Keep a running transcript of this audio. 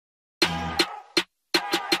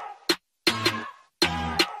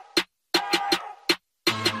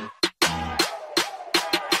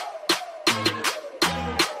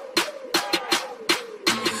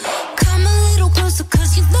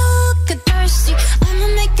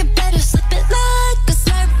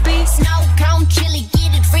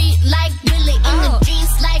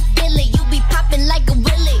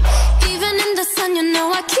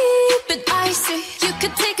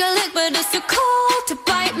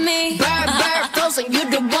me. Bird, bird, frozen, you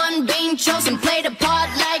the one being chosen. Play the part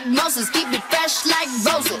like Moses, keep it fresh like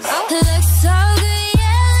roses. Looks so good,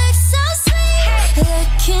 yeah, looks so sweet.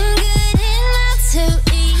 Looking good enough to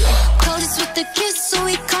eat. Coldest with the kiss, so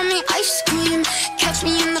he call me ice cream. Catch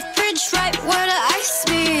me in the fridge, right where the ice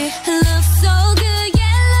be. Looks so good,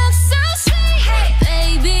 yeah, looks so sweet.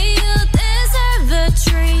 Baby, you deserve a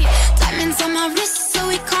treat. Diamonds on my wrist, so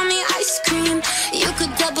he call me ice cream. You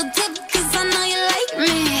could double dip, cause I know you like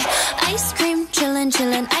me. Ice cream, chillin',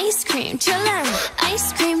 chillin', ice cream, chillin'.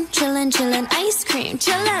 Ice cream, chillin', chillin', ice cream,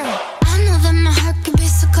 chillin'. I know that my heart can be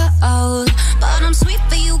so cold, but I'm sweet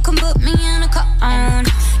for you, come put me in a cone.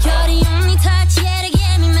 You're the only touch, yeah, to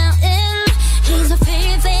get me melting. He's my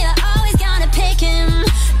favorite, always gotta pick him.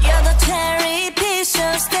 You're the cherry piece,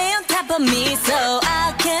 so stay on top of me, so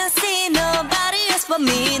I can't see nobody else but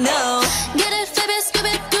me, no. Get it, flip it, scoop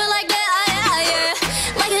it, do it like that, yeah, yeah.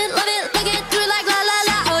 Like it, love it, like it, do it like la la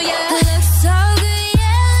la, oh yeah. Looks so good,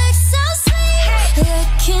 yeah, looks so sweet.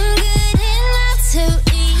 Looking good enough to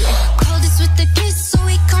eat. Coldest with the kiss, so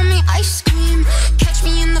he call me ice cream. Catch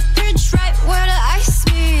me in the fridge, right where the ice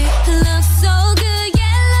be. Looks so good,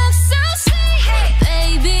 yeah, looks so sweet.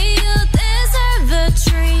 Baby, you deserve a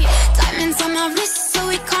treat. Diamonds on my wrist, so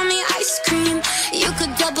he call me ice cream. You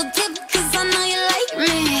could double dip, cause I know you like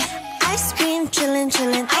me. Ice cream, chillin',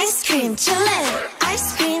 chillin', ice cream, chillin'.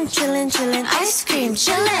 Ice cream, chillin', chillin', ice cream,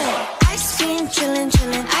 chillin'. Ice cream, chillin',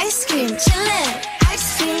 chillin', ice cream, chillin'.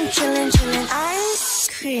 Ice cream, chillin', chillin', ice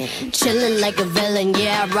cream. Chillin' like a villain,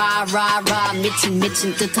 yeah, rah, rah, rah. 미친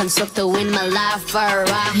듯한 속도 in my life, rah.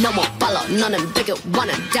 너무 빨라, 너는 되게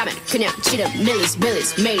원한다면 그냥 지름 millies,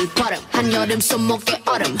 매일 버릇 한여름 손목에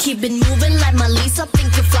얼음. Keep it moving like my Lisa,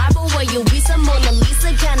 think you fly, but where you visa? Mona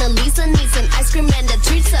Lisa, kinda Lisa, needs an ice cream and a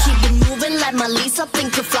treat. Keep it moving like my Lisa,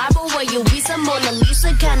 think you fly, but where you visa? Mona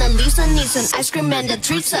Lisa, kinda Lisa, needs an ice cream and a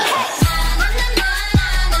treat. Ice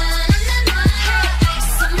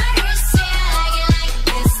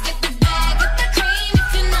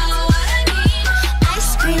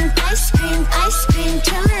cream, ice cream,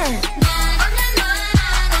 chillin'.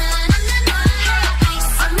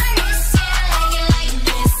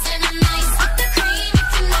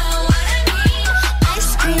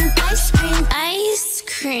 Ice cream, ice cream, ice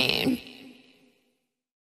cream.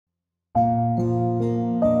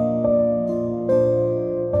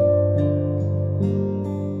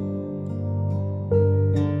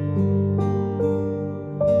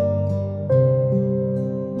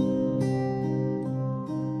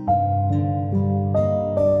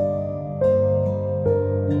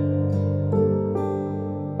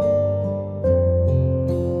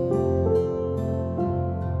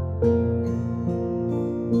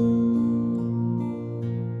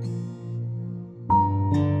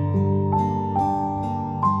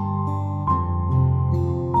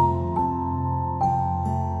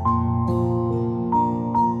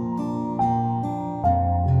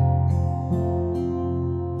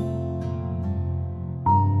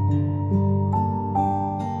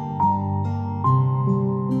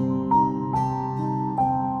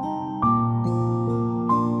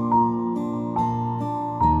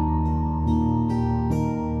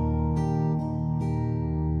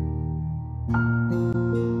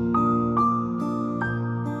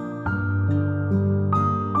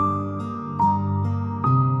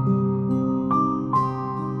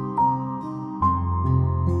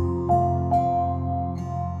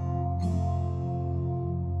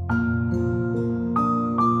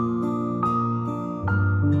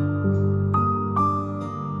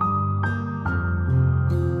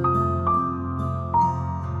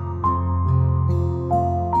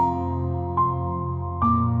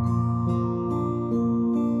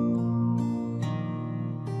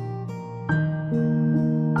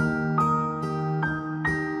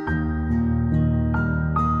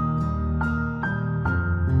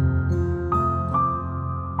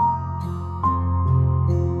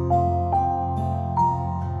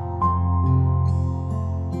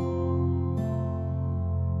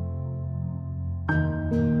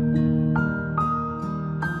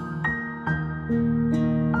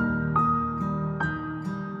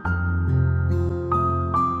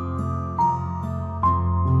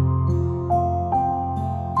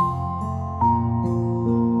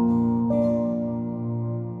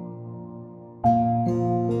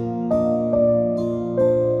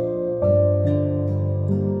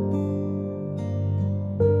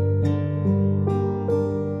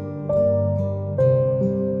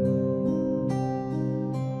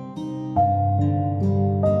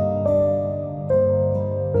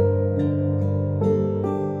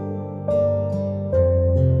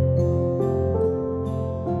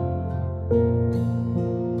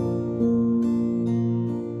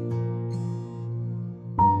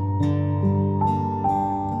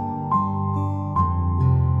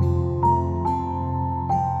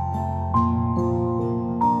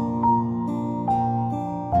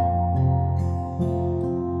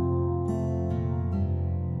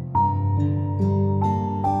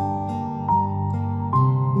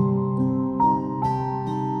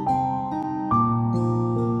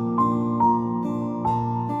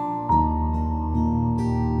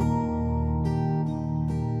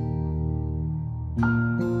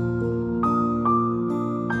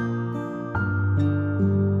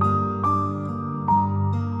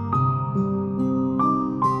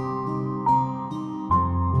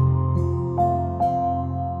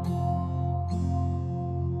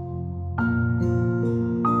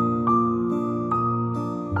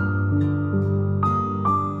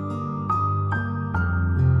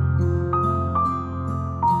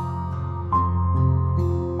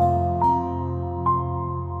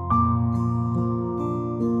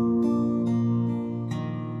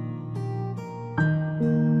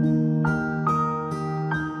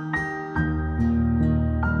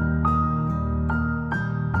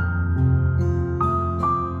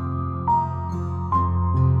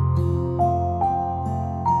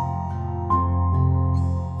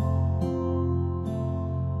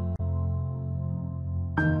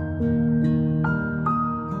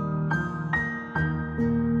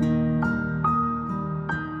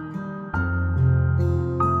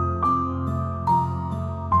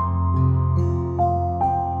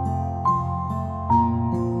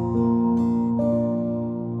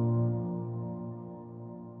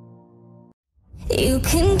 You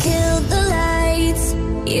can kill the lights,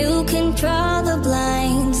 you can draw the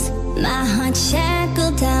blinds. My heart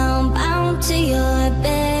shackled down, bound to your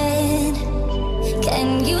bed.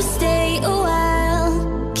 Can you stay a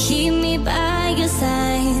while, keep me by your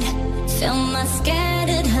side? Fill my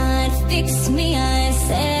scattered heart, fix me, I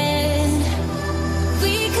said.